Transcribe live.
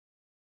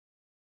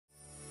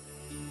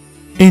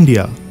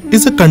India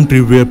is a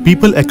country where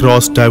people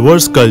across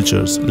diverse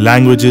cultures,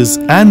 languages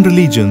and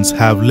religions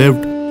have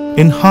lived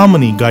in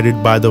harmony,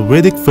 guided by the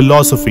Vedic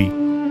philosophy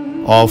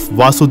of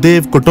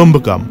Vasudev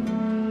Kutumbakam,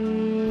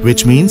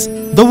 which means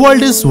the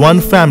world is one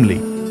family,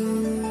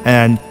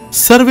 and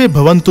Sarve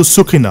Bhavantu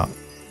Sukhina,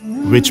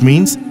 which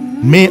means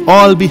may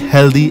all be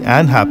healthy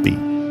and happy.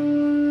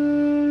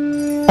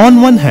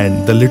 On one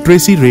hand, the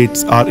literacy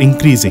rates are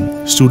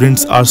increasing,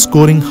 students are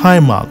scoring high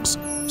marks,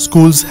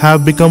 schools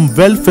have become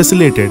well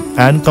facilitated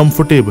and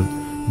comfortable,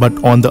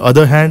 but on the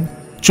other hand,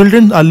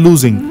 children are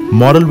losing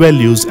moral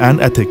values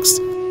and ethics.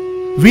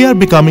 We are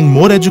becoming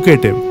more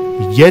educative,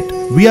 yet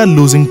we are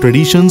losing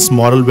traditions,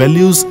 moral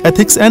values,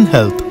 ethics and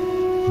health.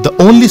 The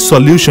only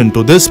solution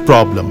to this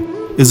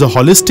problem is a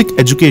holistic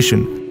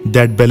education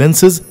that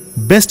balances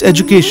best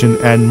education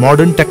and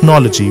modern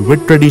technology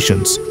with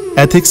traditions,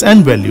 ethics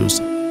and values.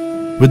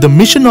 With the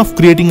mission of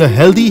creating a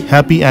healthy,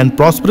 happy and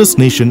prosperous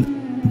nation,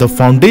 the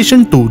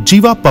foundation to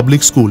Jiva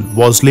Public School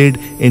was laid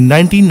in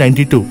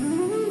 1992.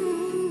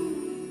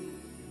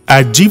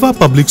 At Jiva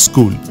Public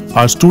School,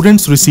 our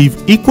students receive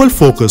equal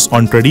focus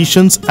on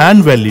traditions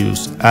and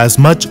values as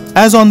much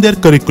as on their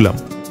curriculum.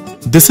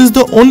 This is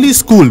the only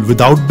school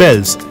without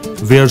bells,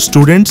 where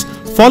students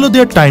follow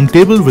their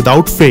timetable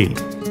without fail.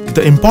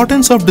 The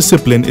importance of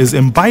discipline is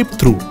imbibed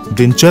through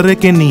Dincharya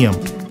ke Niyam,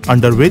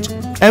 under which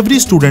every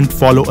student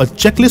follow a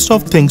checklist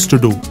of things to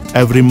do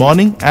every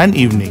morning and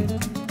evening.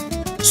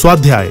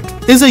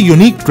 Swadhyay is a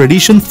unique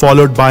tradition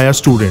followed by our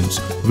students,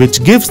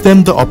 which gives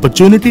them the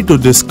opportunity to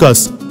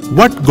discuss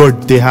what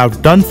good they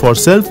have done for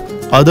self,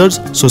 others,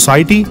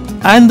 society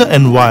and the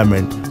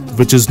environment,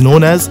 which is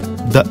known as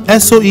the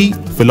SOE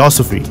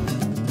philosophy.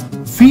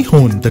 We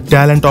hone the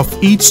talent of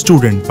each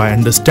student by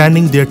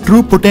understanding their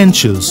true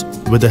potentials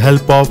with the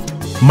help of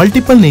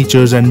multiple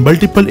natures and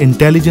multiple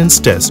intelligence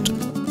tests.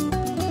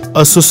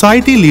 A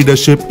society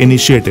leadership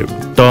initiative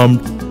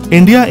termed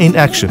India in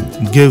Action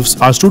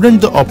gives our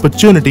students the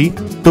opportunity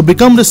to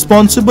become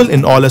responsible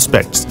in all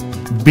aspects,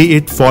 be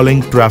it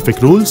following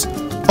traffic rules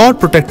or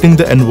protecting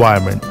the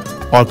environment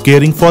or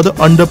caring for the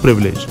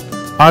underprivileged.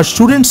 Our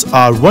students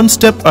are one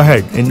step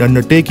ahead in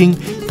undertaking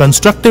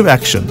constructive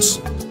actions.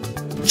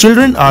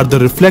 Children are the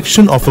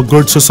reflection of a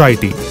good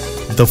society.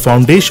 The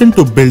foundation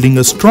to building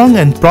a strong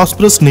and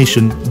prosperous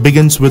nation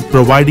begins with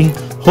providing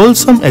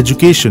wholesome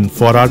education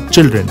for our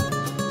children.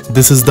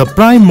 This is the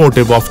prime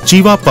motive of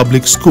Jiva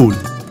Public School,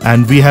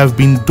 and we have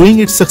been doing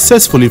it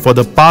successfully for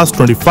the past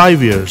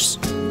 25 years.